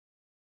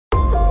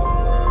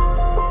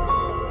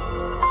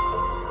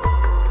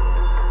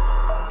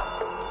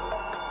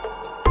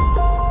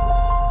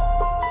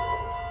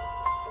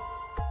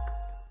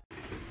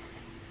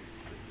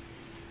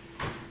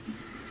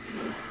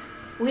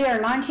We are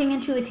launching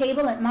into a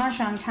table at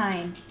Mahjong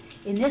time.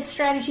 In this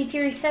strategy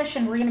theory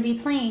session, we're going to be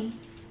playing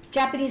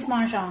Japanese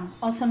Mahjong,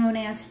 also known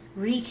as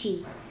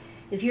Riichi.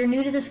 If you're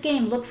new to this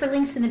game, look for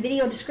links in the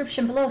video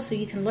description below so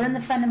you can learn the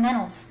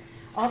fundamentals.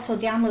 Also,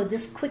 download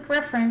this quick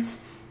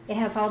reference. It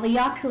has all the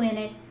yaku in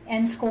it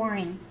and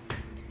scoring.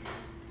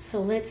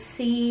 So let's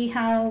see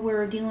how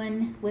we're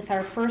doing with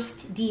our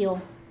first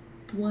deal.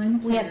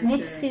 We have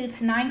mixed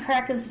suits, 9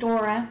 crackers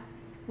Dora.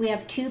 We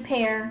have 2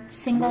 pair,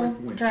 single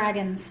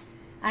dragons.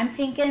 I'm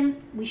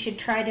thinking we should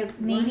try to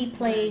maybe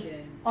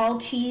play all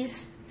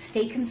cheese,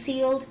 stay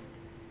concealed,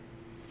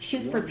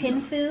 shoot for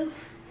pinfu,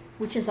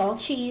 which is all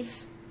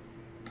cheese,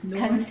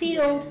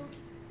 concealed,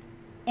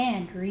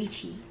 and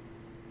Riichi.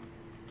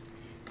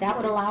 That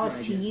would allow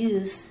us to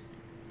use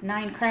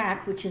 9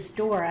 crack, which is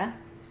Dora.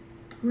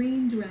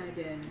 Green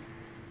dragon.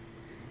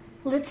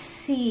 Let's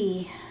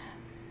see.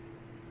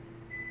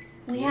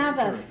 We have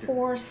a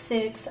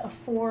 4-6, a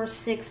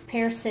 4-6,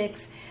 pair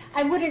 6.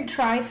 I wouldn't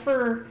try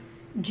for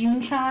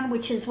Junchan,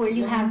 which is where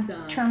you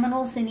have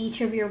terminals in each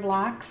of your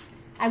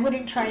blocks. I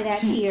wouldn't try that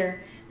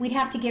here. We'd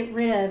have to get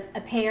rid of a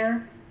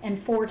pair and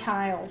 4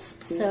 tiles.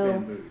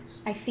 So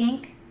I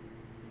think,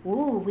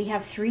 ooh, we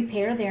have 3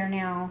 pair there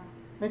now.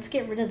 Let's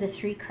get rid of the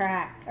 3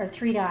 crack, or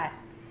 3 dot.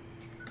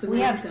 We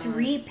have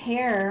 3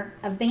 pair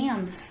of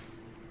BAMs.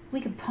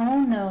 We could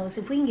pwn those.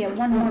 If we can get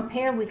 1 more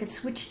pair, we could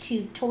switch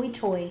to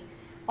Toy,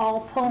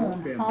 all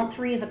pwn, all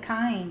 3 of a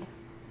kind.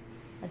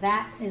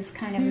 That is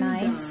kind of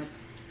nice.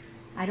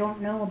 I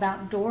don't know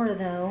about Dora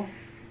though.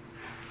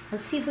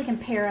 Let's see if we can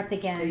pair up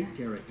again. 8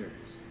 characters.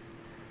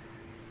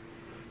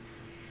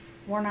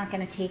 We're not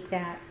going to take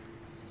that.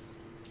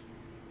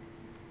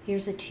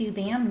 Here's a 2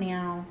 BAM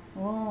now.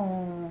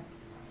 Oh,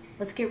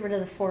 let's get rid of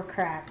the 4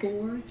 crack.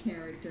 4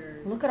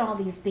 characters. Look at all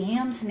these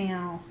BAMs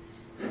now.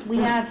 We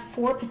have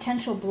 4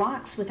 potential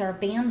blocks with our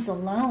BAMs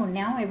alone.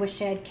 Now I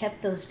wish I had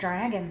kept those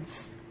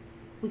dragons.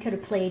 We could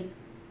have played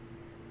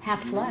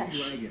half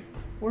flush.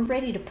 We're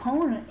ready to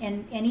pwn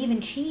and even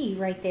chi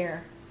right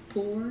there.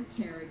 4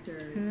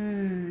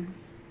 characters.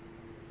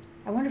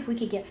 I wonder if we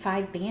could get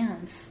 5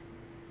 BAMs.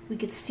 We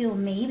could still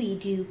maybe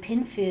do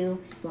pinfu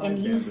and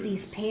use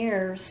these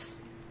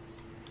pairs.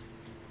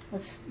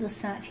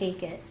 Let's not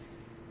take it.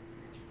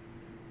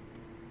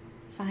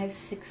 5,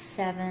 6,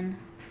 7.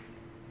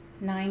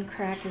 9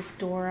 crack is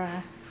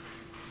Dora.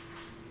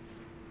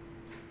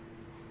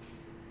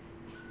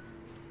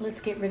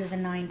 Let's get rid of the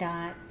 9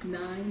 dot.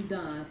 9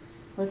 dots.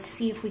 Let's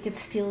see if we could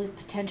still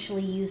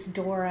potentially use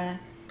Dora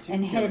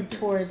and head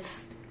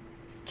towards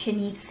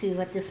Chinitsu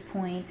at this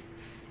point.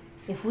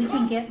 If we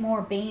can get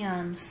more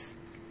BAMs,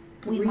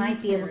 we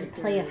might be able to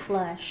play a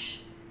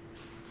flush.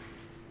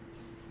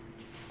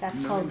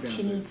 That's called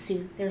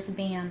Chinitsu. There's a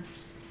BAM.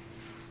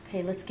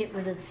 Okay, let's get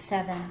rid of the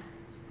 7.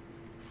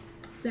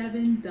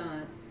 7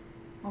 dots.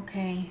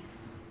 Okay.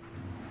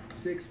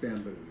 6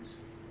 bamboos.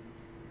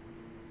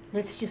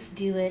 Let's just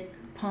do it.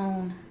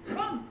 Pwn.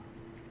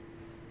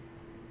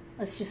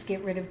 Let's just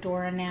get rid of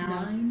Dora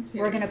now.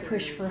 We're going to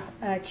push for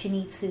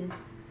Chinitsu.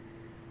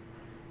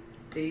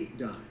 8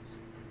 dots.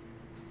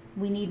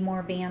 We need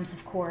more BAMs,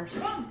 of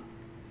course.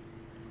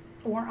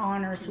 Or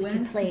honors. We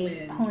can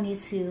play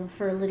Honitsu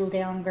for a little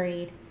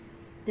downgrade.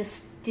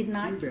 This did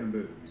not... 2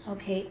 bamboos.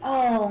 Okay.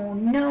 Oh,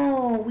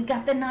 no. We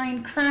got the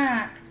 9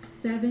 crack.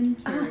 7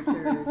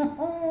 characters.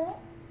 Oh,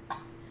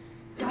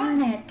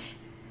 darn it.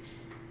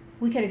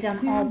 We could have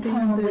done all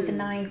pwn with the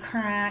 9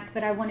 crack,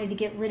 but I wanted to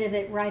get rid of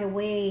it right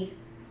away.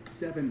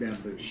 7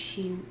 bamboos.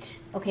 Shoot.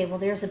 Okay, well,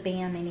 there's a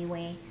BAM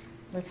anyway.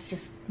 Let's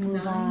just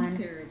move 9 on.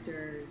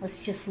 characters.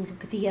 Let's just look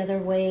the other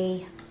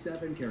way.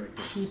 7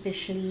 characters.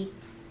 Sheepishly.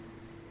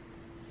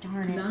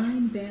 Darn it.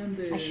 9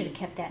 bamboos. I should have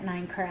kept that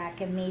 9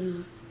 crack and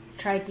maybe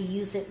tried to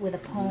use it with a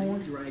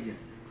pwn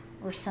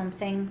or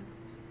something.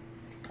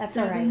 That's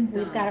alright.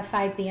 We've got a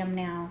 5 BAM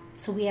now,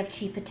 so we have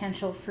chi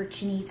potential for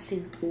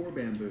Chinitsu. 4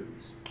 bamboos.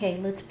 Okay,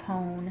 let's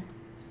pwn.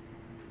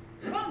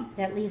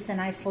 That leaves an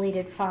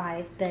isolated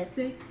 5, but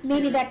 6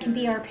 maybe that can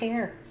be our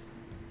pair.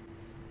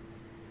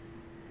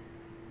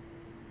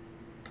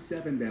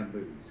 7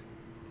 bamboos.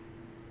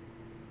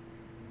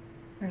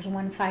 There's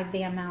 1 5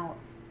 BAM out.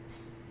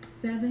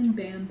 7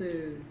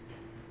 bamboos.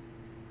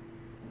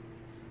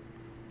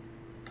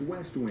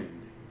 West wind.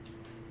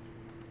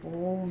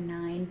 Oh,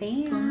 9 5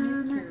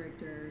 BAM.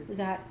 characters. We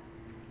got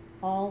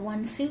all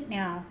 1 suit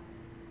now.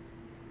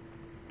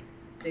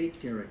 8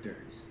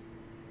 characters.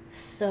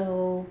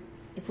 So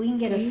if we can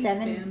get 8 a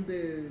 7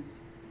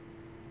 bamboos.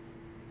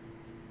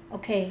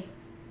 Okay.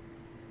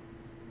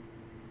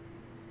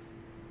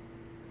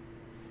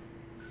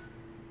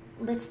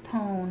 Let's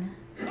pwn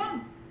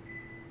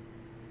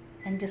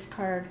and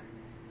discard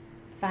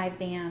 5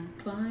 BAM.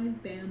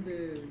 5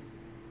 bamboos.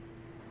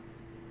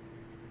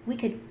 We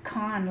could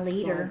con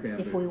later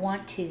if we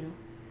want to.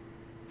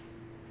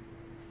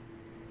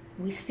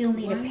 We still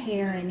need a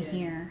pair in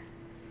here.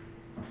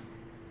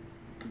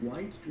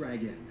 White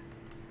dragon.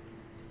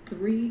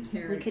 3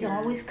 characters. We could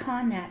always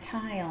con that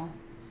tile.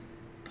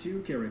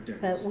 2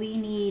 characters. But we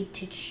need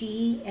to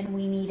chi and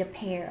we need a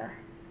pair.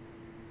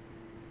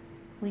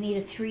 We need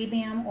a 3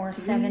 bam or a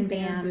 3 7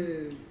 bam.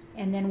 bamboos.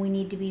 And then we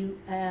need to be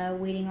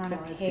waiting on a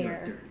 5 pair.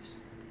 characters.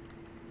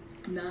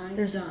 9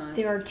 There dots.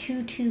 are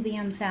 2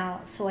 bams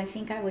out, so I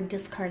think I would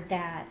discard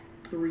that.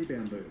 3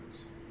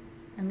 bamboos.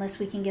 Unless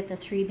we can get the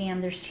 3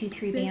 bam. There's 2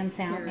 3 6 bams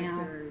out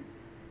now. characters.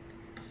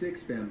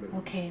 6 bamboos.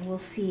 Okay, we'll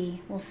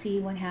see. We'll see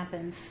what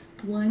happens.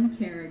 1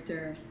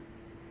 character.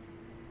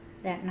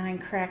 That 9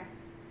 crack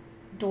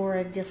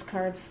Dora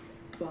discards.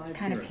 5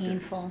 Kind of characters.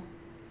 painful.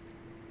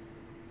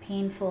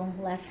 Painful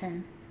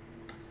lesson.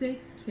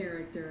 6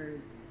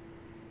 characters.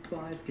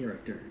 5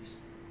 characters.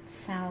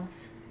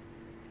 South.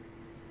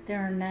 There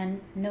are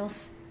none. No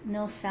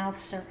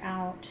souths are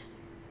out.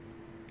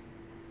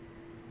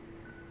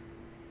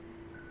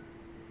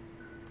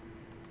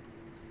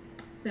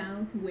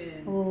 South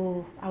wind.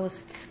 Oh, I was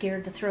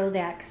scared to throw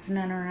that because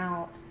none are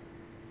out.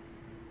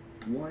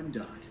 1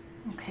 dot.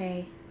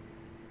 Okay.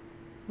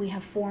 We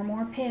have 4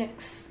 more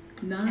picks.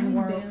 9 And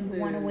we're bamboos.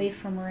 1 away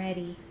from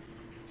ready.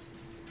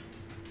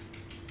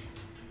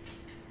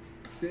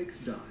 6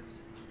 dots.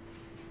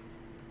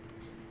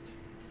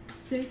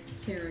 6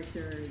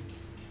 characters.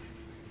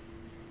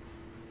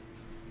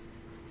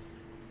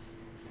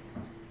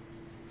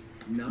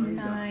 9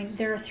 9. dots.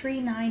 There are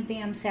 3 9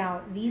 bams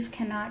out. These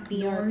cannot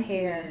be our North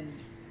pair. wind.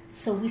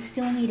 So we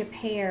still need a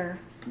pair.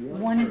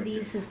 One of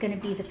these is going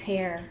to be the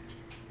pair.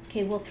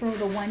 Okay, we'll throw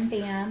the 1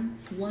 bam.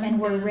 1 And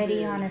we're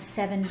ready bamboo. on a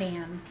 7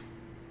 bam.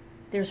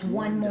 There's 1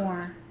 1 dot.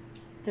 more.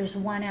 There's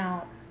 1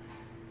 out.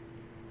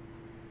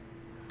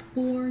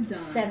 4 dots.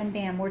 7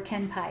 bam. We're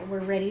tenpai. We're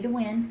ready to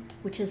win,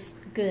 which is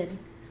good.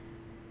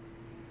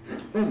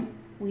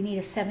 We need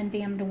a 7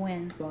 bam to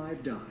win.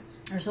 5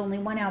 dots. There's only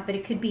 1 out, but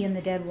it could be in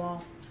the dead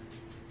wall.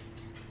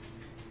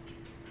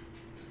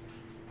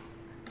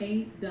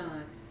 8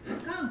 dots.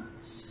 Go.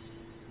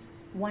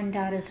 1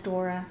 dot is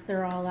Dora.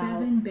 They're all out.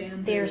 7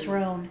 bamboos. There's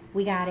Roan.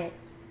 We got it.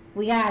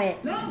 We got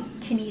it. No.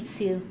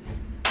 Chinitsu.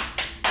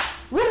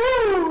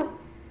 Woohoo!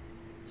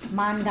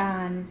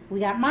 Mangan. We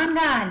got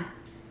Mangan.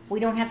 We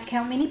don't have to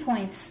count mini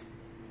points.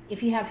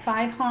 If you have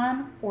 5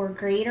 Han or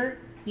greater,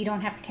 you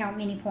don't have to count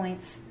mini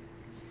points.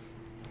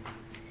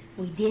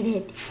 We did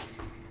it.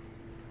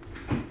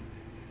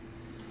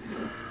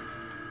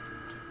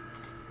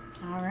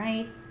 All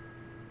right.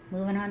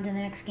 Moving on to the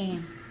next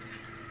game.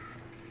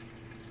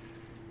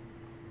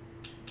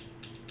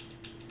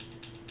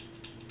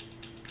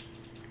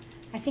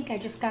 I think I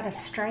just got a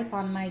stripe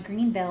on my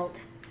green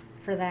belt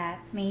for that,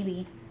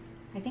 maybe.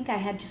 I think I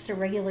had just a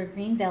regular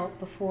green belt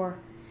before.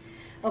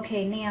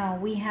 Okay, now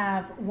we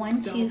have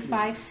 1, 2,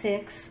 5,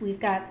 6. We've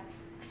got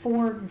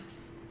 4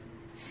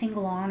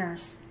 single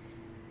honors.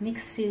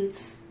 Mixed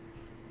suits.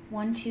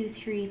 1, 2,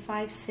 3,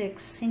 5,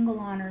 6 single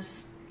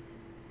honors.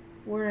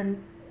 We're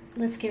in.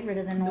 Let's get rid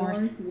of the north.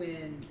 North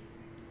wind.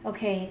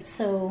 Okay,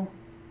 so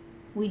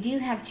we do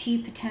have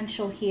chi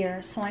potential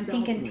here. So I'm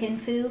thinking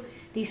Southwind. Pinfu.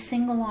 These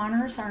single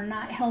honors are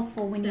not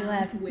helpful when you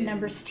have Southwind.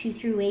 numbers 2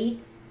 through 8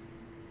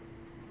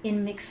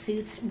 in mixed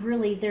suits.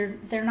 Really,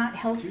 they're not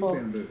helpful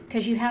bamboo.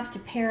 because you have to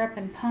pair up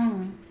and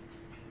pung.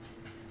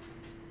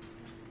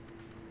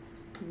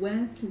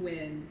 West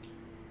wind.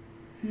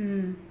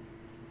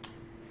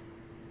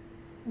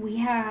 We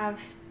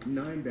have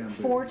 9 bamboo.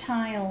 4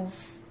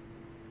 tiles.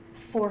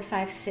 4,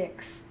 5,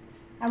 6.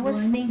 I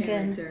was 1 thinking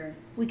character.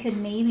 we could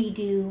maybe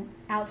do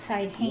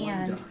outside 1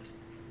 hand,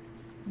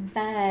 dot.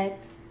 but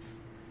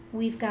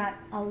we've got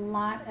a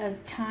lot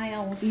of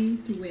tiles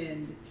East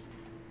wind.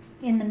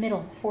 in the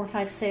middle. 4,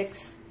 5,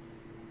 6.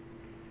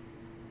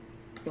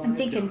 I'm 5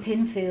 thinking dots.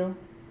 Pinfu.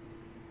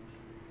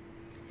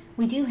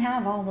 We do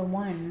have all the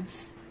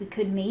ones. We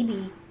could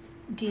maybe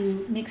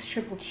do mixed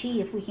triple chi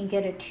if we can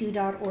get a 2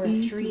 dot or a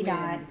East 3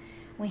 dot. wind.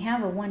 We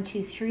have a 1,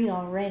 2, 3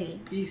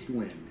 already. East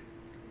wind.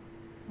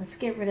 Let's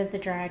get rid of the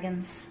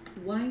dragons.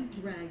 White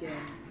dragon.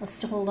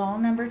 Let's hold all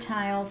number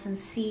tiles and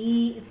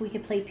see if we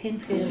could play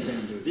Pinfu.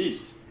 Bamboo.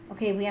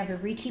 Okay, we have a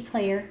Riichi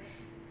player.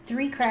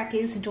 3 crack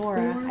is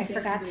Dora. 4 I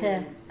forgot to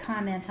bamboos.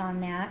 comment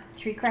on that.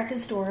 3 crack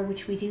is Dora,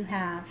 which we do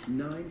have.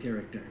 9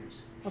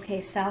 characters.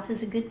 Okay, south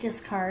is a good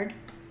discard.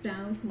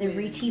 South The wind.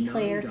 Riichi 9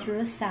 player dots. threw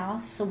a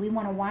south, so we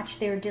want to watch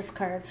their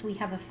discards. We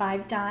have a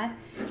 5 dot,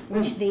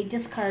 which they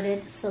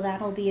discarded, so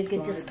that'll be a good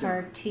 5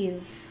 discard dots.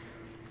 too.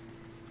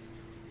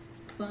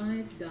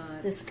 5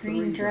 dots. This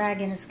green 3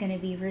 dragon dots. is going to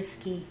be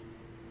risky.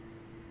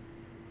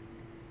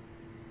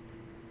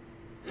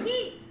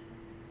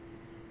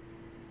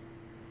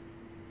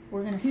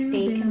 We're going to 2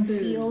 stay bamboos.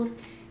 concealed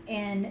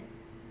and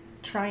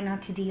try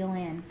not to deal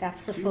in.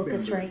 That's the 2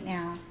 focus right bamboos.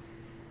 now.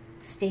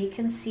 Stay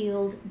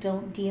concealed,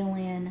 don't deal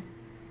in.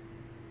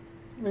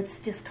 Let's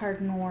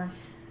discard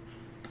north.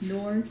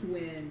 North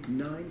wind.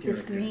 9 characters.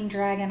 This green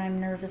dragon I'm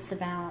nervous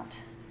about.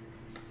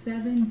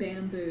 7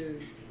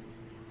 bamboos.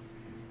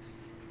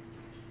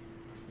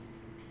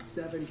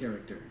 7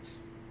 characters.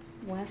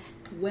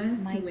 West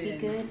West might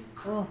wind. be good.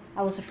 Oh,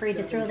 I was afraid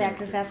to 7 throw that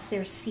because characters. that's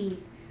their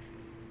seat.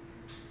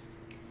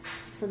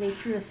 So they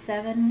threw a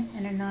 7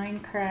 and a 9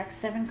 crack.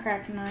 7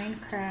 crack, 9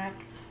 crack.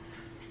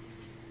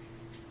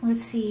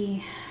 Let's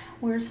see.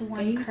 Where's 1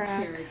 8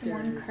 crack? 1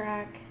 characters.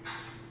 crack.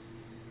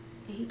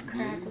 8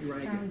 crack was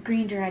Green thrown. dragon.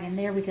 Green dragon.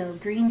 There we go.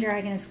 Green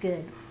dragon is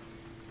good.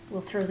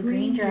 We'll throw the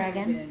green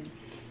dragon.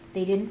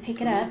 They didn't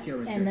pick it up,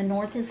 and the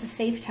north is a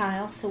safe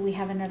tile, so we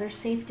have another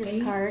safe 8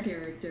 discard.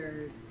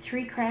 characters.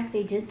 3 crack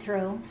they did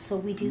throw, so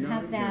we do 9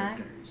 have that.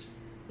 characters.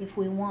 If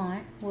we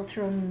want, we'll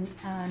throw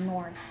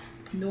north.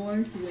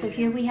 North wind. So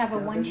here we have a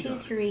 7 1, 2,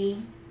 dots.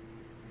 3,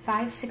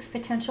 5, 6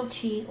 potential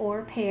chi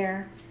or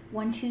pair.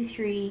 1, 2,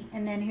 3,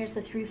 and then here's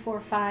the 3, 4,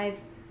 5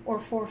 or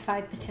 4,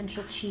 5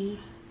 potential chi.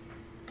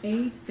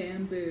 8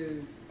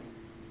 bamboos.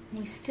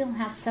 We still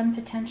have some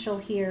potential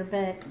here,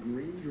 but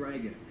Green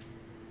dragon.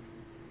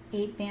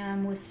 8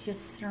 bam was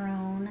just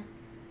thrown.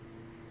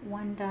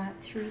 1 dot,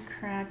 3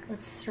 crack.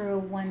 Let's throw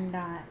 1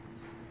 dot.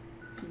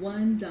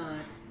 1 dot.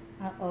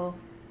 Uh-oh.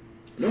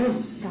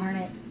 Darn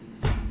it.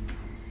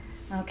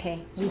 Okay,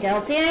 we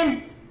dealt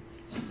in.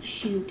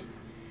 Shoot.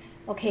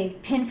 Okay,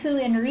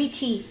 Pinfu and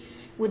Riichi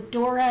with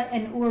Dora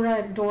and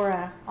Ura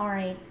Dora. All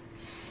right.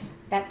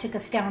 That took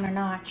us down a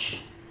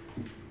notch.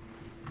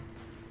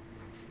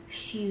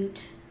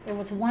 Shoot. There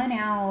was 1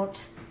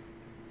 out.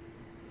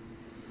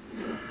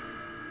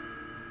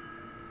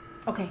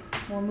 Okay,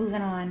 we're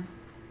moving on.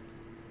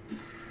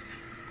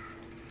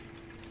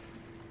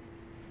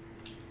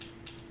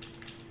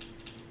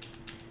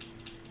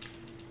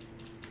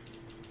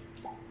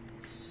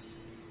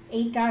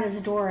 Eight dot is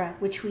Dora,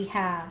 which we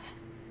have.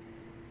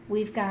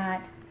 We've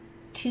got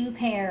 2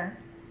 pair.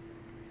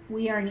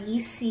 We are an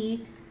east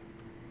seat.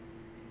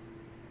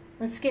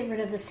 Let's get rid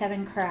of the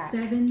 7 crack.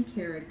 7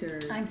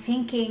 characters. I'm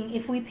thinking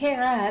if we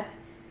pair up,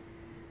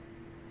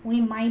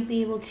 we might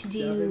be able to 7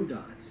 do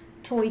dots.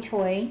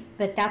 toy,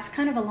 but that's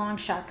kind of a long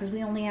shot because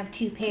we only have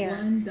 2 pair.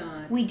 1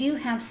 dot. We do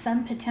have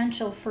some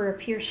potential for a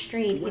pure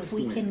straight if West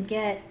we can wind.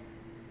 get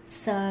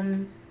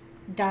some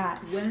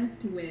dots.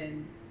 West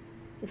wind.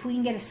 If we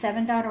can get a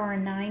 7 dot or a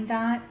 9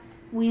 dot,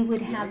 we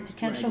would have White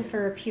potential dragon.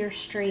 for a pure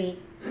straight.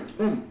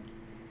 1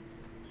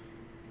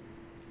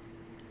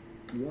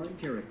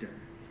 character.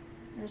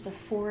 There's a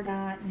 4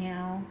 dot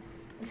now.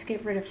 Let's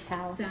get rid of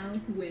south. South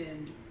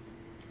wind.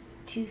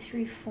 2,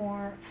 3,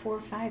 4, 4,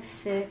 5,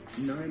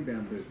 6. 9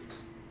 bamboos.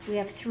 We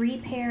have 3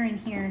 pair in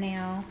here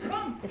now.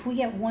 If we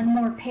get 1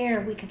 more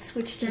pair, we could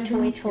switch to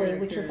 7 toy,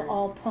 which is characters.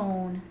 all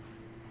pone.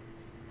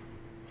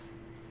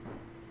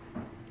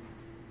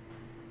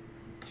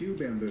 2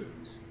 bamboos.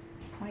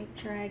 White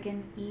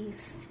dragon,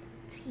 east.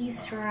 It's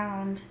east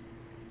round.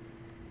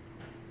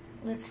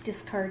 Let's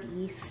discard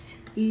east.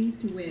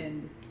 East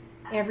wind.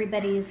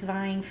 Everybody is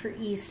vying for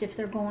east if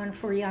they're going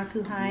for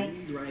yaku high,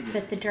 Green dragon.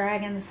 but the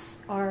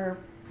dragons are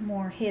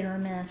more hit or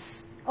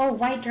miss. Oh,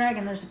 white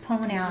dragon, there's a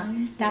pone out.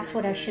 9 That's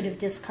what I should have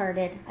characters.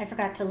 discarded. I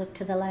forgot to look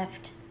to the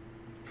left.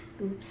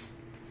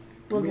 Oops.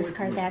 We'll North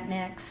discard wind. that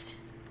next.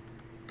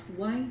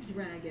 White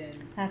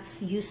dragon.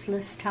 That's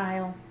useless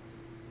tile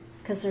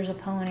because there's a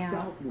pone out.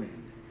 South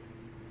wind.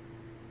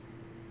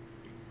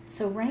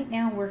 So right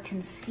now we're 2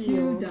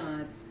 concealed.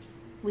 dots.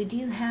 We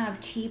do have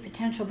chi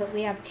potential, but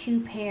we have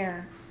 2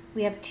 pair.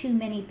 We have too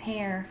many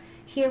pair.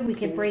 Here we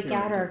could 4 break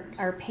out characters.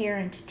 our pair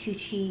into 2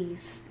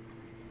 chis.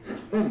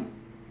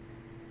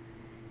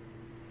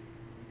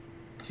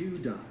 2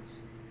 dots.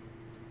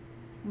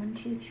 1,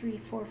 2, 3,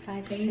 4, 5,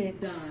 8 6.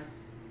 dots.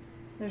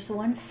 There's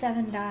 1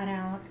 7 dot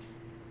out.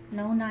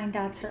 No 9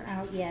 dots are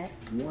out yet.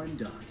 1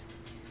 dot.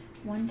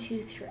 1,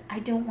 2, 3. I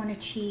don't want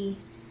to chi.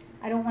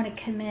 I don't want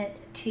to commit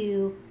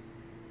to.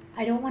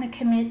 I don't want to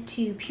commit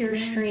to pure Red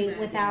straight dragon.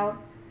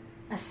 without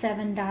a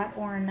 7 dot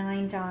or a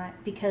 9 dot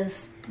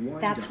because 1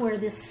 that's dot. where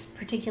this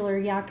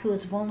particular yaku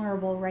is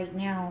vulnerable right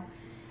now.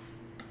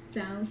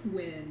 South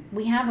wind.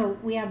 We have a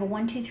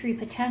 1, 2, 3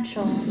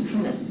 potential.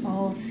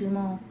 Oh,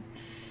 sumo.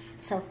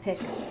 Self pick.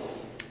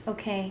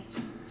 Okay.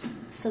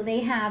 So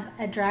they have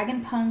a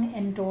Dragon Pung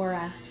and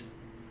Dora.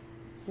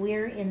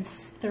 We're in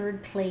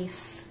 3rd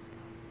place.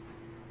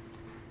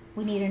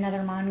 We need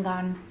another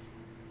Mangan.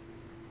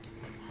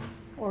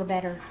 Or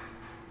better.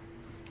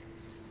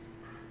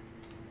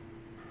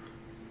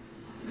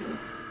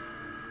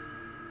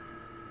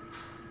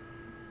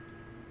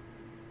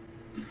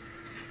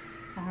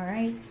 All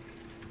right.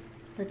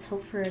 Let's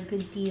hope for a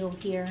good deal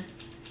here.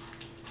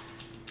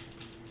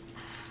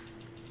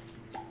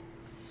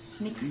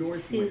 Mixed North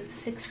suit, wind.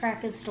 6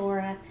 crack is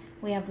Dora.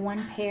 We have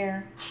 1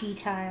 pair chi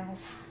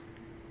tiles.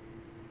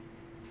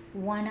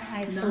 1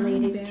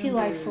 isolated, 2 bamboos.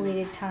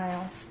 isolated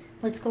tiles.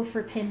 Let's go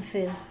for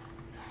Pinfu.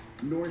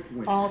 North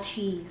wind. All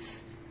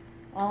cheese.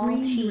 All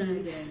Green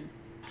cheese. dragon.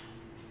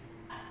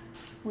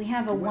 We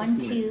have a West 1,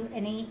 wind. 2,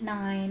 an 8,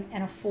 9,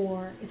 and a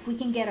 4. If we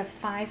can get a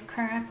 5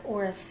 crack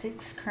or a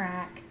 6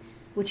 crack,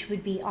 which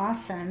would be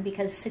awesome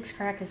because 6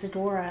 crack is a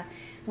Dora,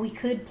 we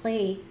could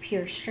play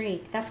pure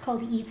straight. That's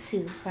called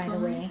Itsu, by the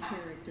 5 way.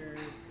 characters.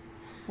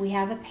 We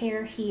have a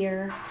pair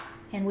here,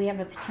 and we have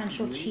a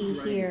potential Green chi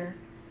dragon. here.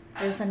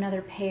 There's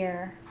another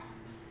pair.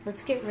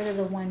 Let's get rid of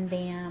the 1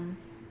 bam.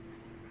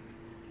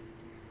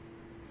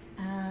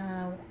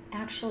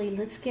 Actually,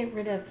 let's get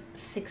rid of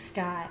 6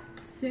 dot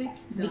 6 dots.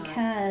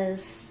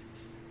 because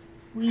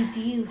we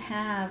do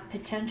have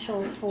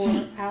potential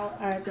for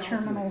our South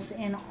terminals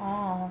in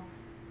all.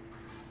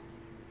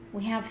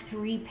 We have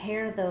 3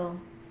 pair though,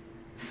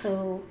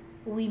 so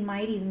we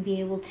might even be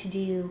able to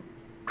do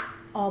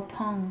all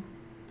pung.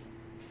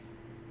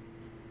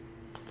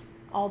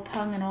 All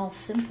pung and all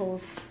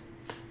simples.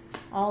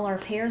 All our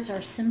pairs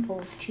are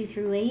simples, 2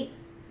 through 8.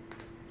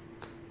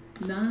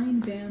 9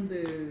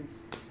 bamboos.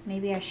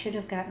 Maybe I should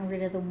have gotten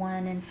rid of the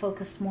 1 and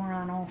focused more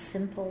on all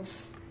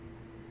simples.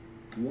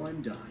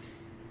 1 dot.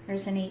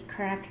 There's an 8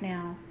 crack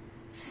now.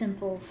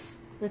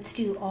 Simples. Let's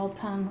do all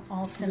pung, all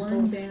 1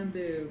 simples.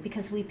 bamboo.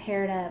 Because we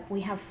paired up.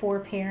 We have 4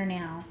 pair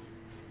now.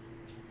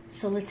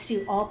 So let's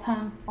do all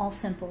pung, all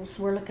simples.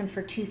 We're looking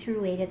for 2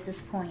 through 8 at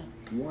this point.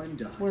 1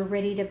 dot. We're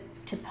ready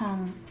to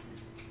pung.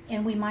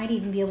 And we might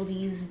even be able to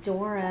use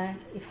Dora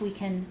if we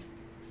can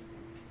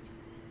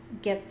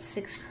get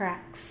 6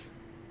 cracks.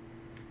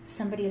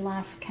 Somebody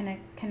lost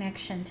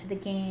connection to the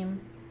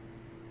game.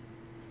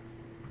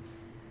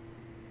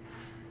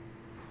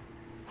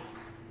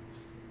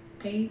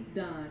 Eight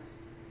dots.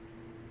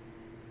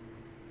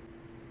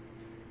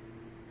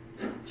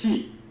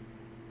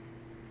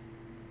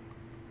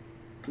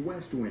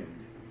 West wind.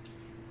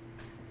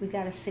 We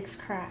got a 6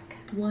 crack.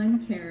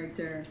 1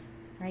 character.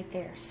 Right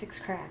there, 6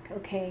 crack.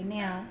 Okay,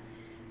 now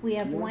we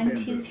have 1 1,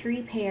 2, bamboo.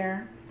 3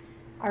 pair.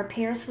 Our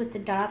pairs with the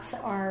dots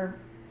are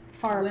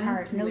far West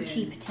apart. No wind.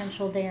 chi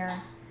potential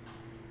there.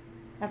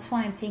 That's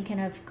why I'm thinking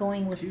of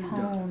going with 2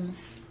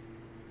 pones.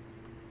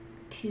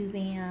 2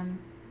 bam.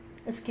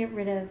 Let's get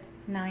rid of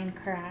 9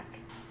 crack.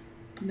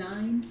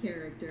 9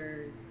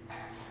 characters.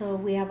 So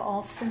we have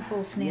all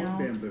simples 1 now.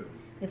 bamboo.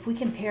 If we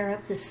can pair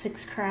up the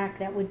 6 crack,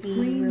 that would be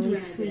Queen really dragon.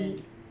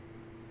 sweet.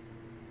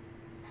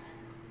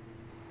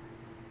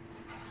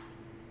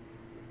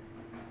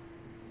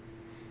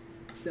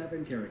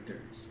 Seven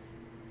characters.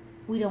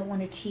 We don't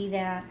want to chi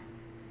that.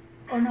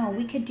 Or no,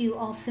 we could do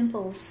all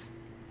simples.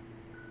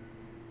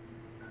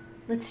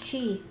 Let's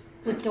chi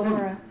with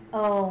Dora.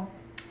 Oh,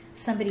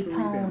 somebody 3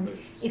 pwned. bamboos.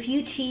 If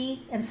you chi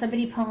and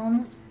somebody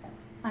pwns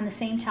on the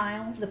same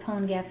tile, the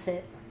pwn gets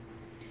it.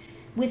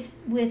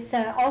 With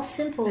all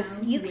simples,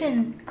 Sound you can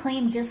win.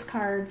 claim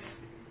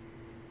discards.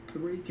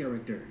 3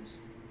 characters.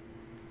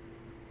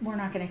 We're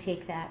not going to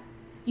take that.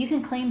 You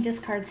can claim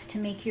discards to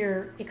make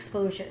your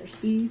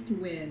exposures. East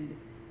wind.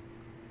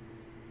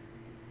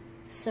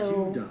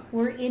 So 2 dots.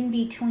 we're in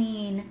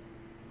between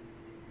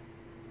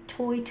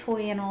toy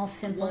and all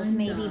simples, 1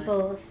 maybe dot.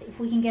 both. If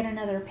we can get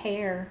another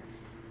pair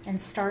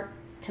and start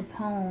to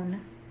pwn.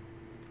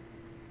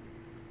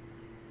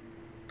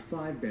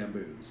 5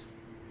 bamboos.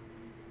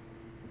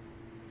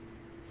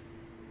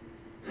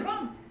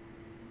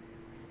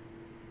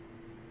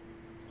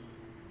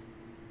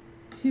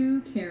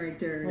 Two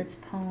characters. Let's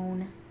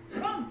pwn.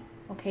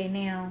 Okay,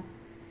 now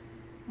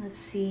let's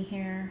see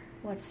here.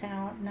 What's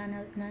out?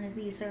 None of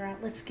these are out.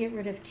 Let's get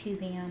rid of 2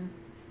 bam.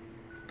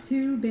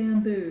 2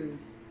 bamboos.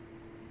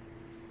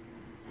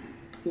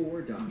 4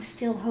 I'm dots.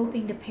 still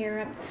hoping to pair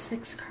up the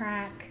 6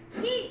 crack.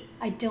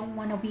 I don't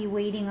want to be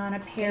waiting on a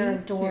pair 8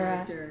 of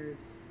Dora. characters.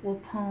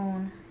 We'll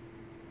pwn.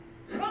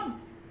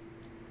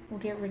 We'll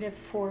get rid of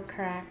 4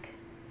 crack.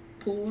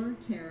 4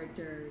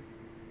 characters.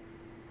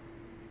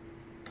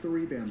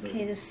 3 bamboos.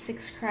 Okay, the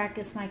 6 crack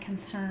is my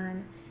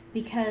concern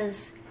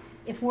because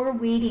if we're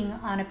waiting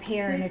on a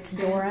pair and it's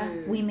 6 Dora,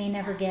 bamboos. we may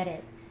never get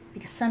it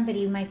because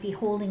somebody might be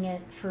holding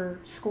it for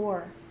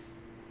score.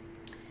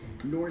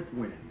 North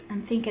wind.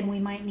 I'm thinking we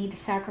might need to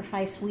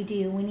sacrifice. We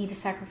do. We need to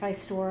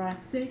sacrifice Dora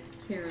 6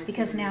 characters.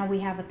 because now we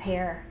have a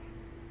pair.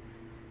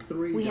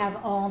 3 We dots.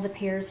 have all the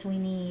pairs we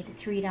need.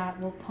 3 dot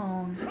will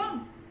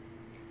pwn.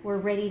 We're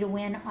ready to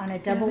win on a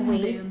double 7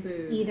 weight,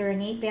 bamboos. either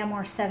an 8 bam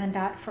or 7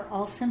 dot for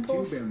all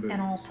simples bamboos.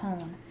 and all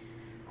pwn.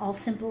 All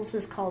simples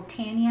is called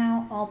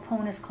Tanyao, all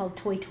pwn is called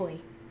Toy. 4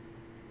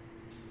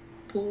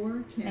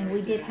 characters. And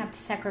we did have to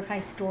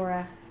sacrifice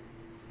Dora.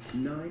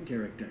 9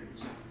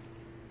 characters.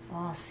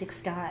 Oh,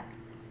 6 dot.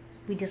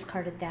 We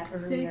discarded that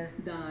earlier.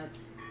 6 dots.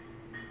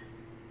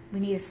 We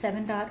need a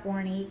 7 dot or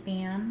an 8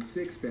 bam.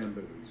 6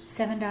 bamboos.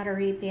 7 dot or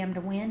 8 bam to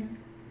win.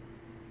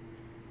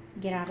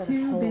 Get out of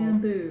this 2 hole.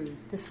 bamboos.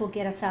 This will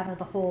get us out of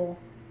the hole.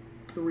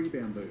 3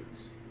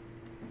 bamboos.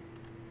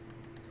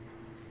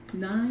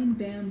 9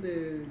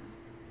 bamboos.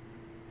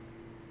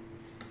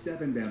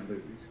 7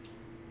 bamboos.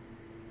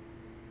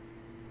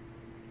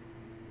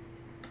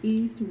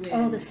 East wind.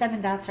 Oh, the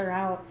 7 dots are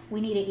out.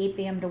 We need an 8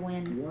 bam to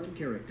win. 1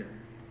 character.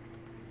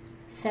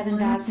 7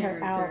 1 dots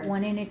are out. character.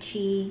 1 in a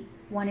chi.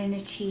 1 in a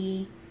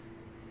chi.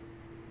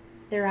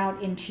 They're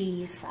out in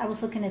chis. I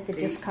was looking at the 8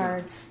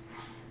 discards,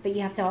 but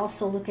you have to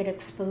also look at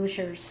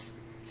exposures.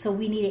 So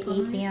we need an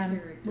 8 5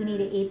 bam. We need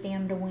an characters. 8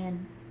 bam to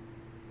win.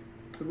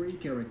 3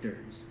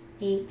 characters.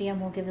 8 bam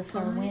will give us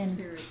our 5 win.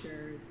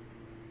 characters.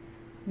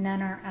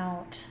 None are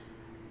out.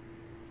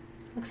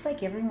 Looks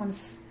like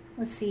everyone's.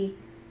 Let's see.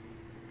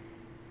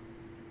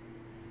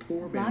 4 A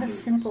lot of bamboos.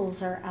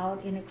 simples are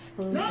out in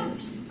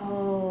exposures.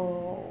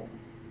 Oh.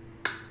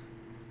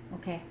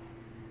 Okay.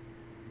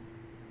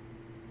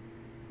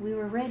 We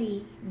were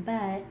ready,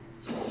 but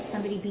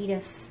somebody beat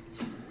us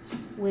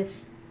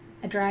with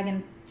a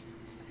dragon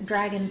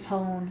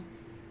pwn.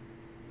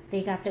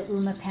 They got the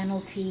UMA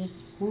penalty.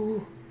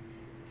 Ooh.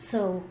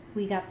 So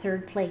we got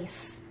third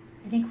place.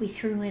 I think we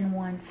threw in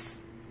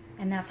once,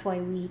 and that's why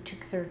we took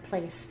third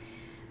place.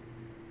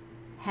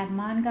 Had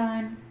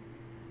Mangan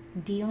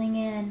dealing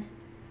in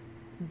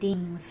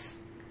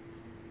dings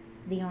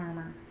the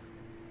armor.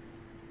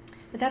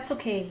 But that's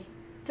okay.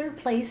 Third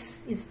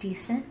place is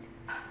decent,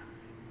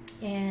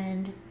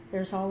 and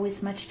there's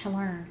always much to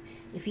learn.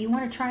 If you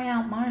want to try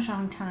out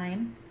Mahjong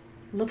Time,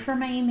 look for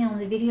my email in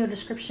the video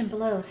description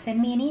below. Send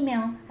me an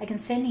email. I can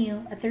send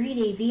you a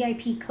 30-day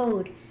VIP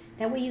code.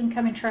 That way you can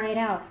come and try it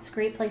out. It's a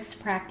great place to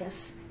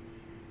practice.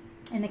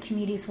 And the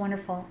community is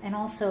wonderful. And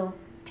also,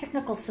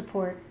 technical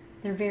support.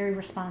 They're very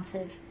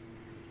responsive.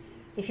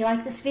 If you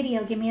like this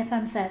video, give me a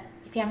thumbs up.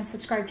 If you haven't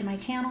subscribed to my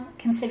channel,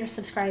 consider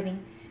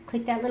subscribing.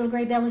 Click that little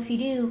gray bell if you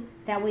do.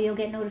 That way you'll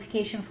get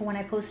notification for when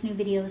I post new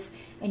videos,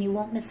 and you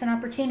won't miss an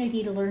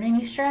opportunity to learn a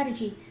new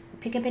strategy or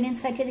pick up an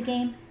insight to the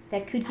game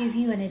that could give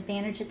you an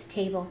advantage at the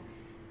table.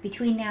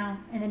 Between now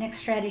and the next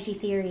strategy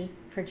theory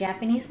for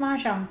Japanese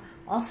Mahjong,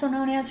 also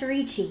known as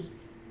Riichi,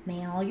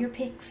 may all your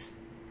picks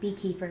be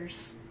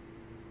keepers.